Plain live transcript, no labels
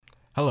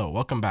Hello,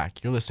 welcome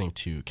back. You're listening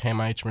to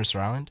KMIH Mercer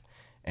Island,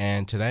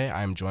 and today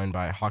I'm joined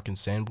by Hawkins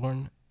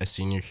Sanborn, a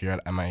senior here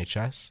at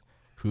MIHS,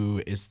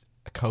 who is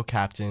a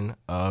co-captain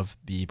of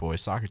the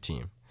boys soccer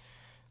team.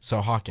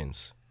 So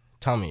Hawkins,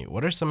 tell me,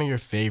 what are some of your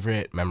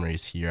favorite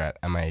memories here at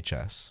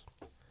MIHS?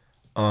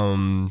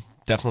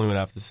 Definitely would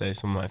have to say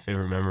some of my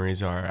favorite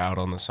memories are out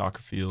on the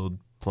soccer field,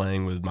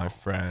 playing with my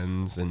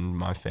friends and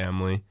my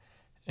family,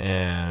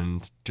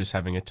 and just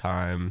having a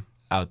time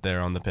out there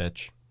on the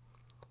pitch.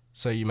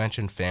 So you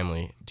mentioned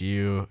family.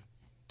 Did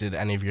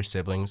any of your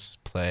siblings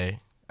play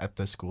at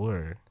the school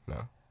or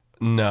no?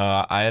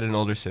 No, I had an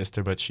older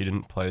sister, but she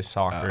didn't play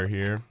soccer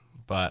here,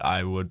 but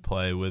I would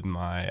play with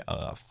my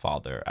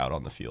father out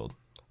on the field.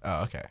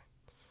 Oh, okay.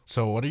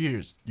 So what are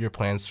your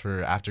plans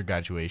for after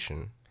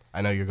graduation?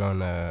 I know you're going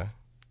to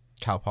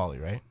Cal Poly,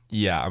 right?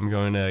 Yeah, I'm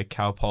going to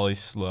Cal Poly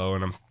SLO,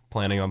 and I'm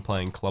planning on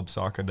playing club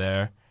soccer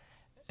there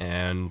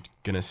and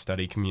going to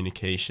study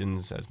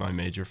communications as my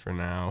major for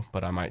now,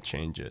 but I might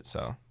change it,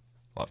 so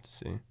we'll have to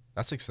see.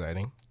 That's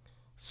exciting.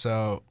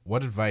 So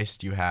what advice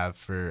do you have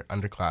for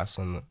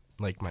underclassmen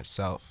like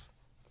myself?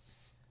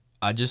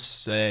 I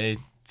just say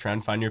try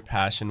and find your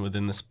passion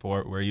within the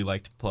sport where you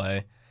like to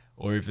play,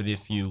 or even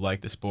if you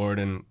like the sport,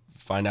 and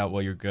find out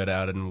what you're good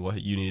at and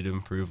what you need to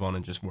improve on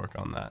and just work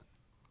on that.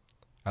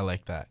 I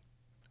like that.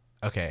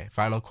 Okay,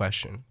 final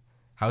question.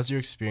 How's your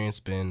experience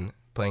been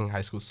playing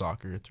high school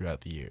soccer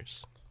throughout the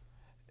years?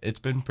 It's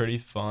been pretty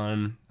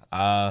fun.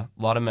 A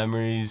lot of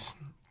memories,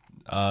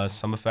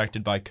 some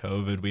affected by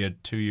COVID. We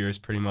had 2 years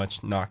pretty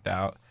much knocked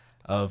out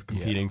of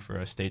competing for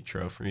a state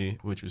trophy,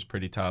 which was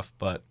pretty tough,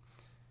 but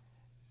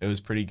it was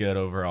pretty good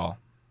overall.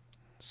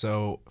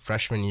 So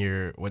freshman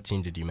year, what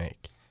team did you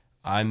make?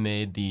 I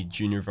made the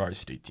junior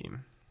varsity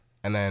team.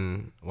 And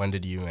then when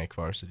did you make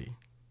varsity?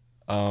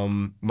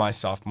 My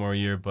sophomore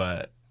year,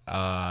 but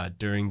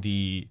during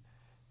the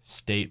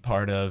state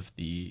part of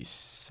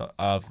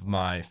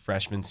my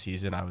freshman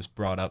season, I was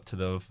brought up to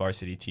the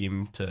varsity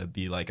team to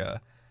be like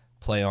a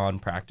play-on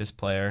practice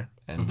player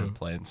and to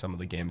play in some of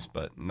the games,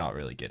 but not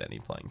really get any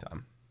playing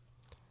time.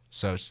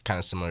 So it's kind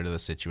of similar to the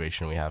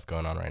situation we have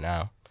going on right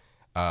now.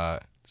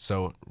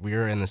 So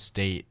we're in the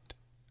state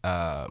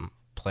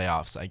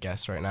playoffs, I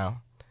guess, right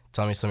now.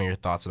 Tell me some of your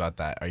thoughts about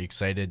that. Are you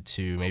excited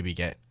to maybe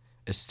get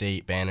a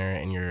state banner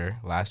in your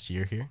last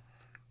year here?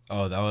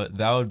 Oh,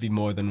 that would be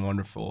more than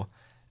wonderful.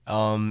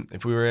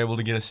 If we were able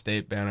to get a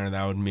state banner,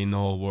 that would mean the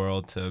whole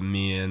world to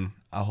me and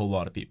a whole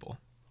lot of people.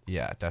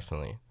 Yeah,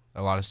 definitely.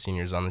 A lot of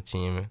seniors on the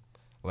team.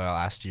 Well,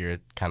 last year,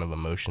 kind of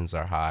emotions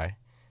are high.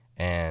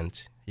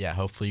 And yeah,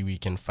 hopefully we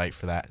can fight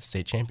for that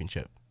state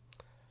championship.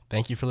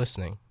 Thank you for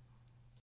listening.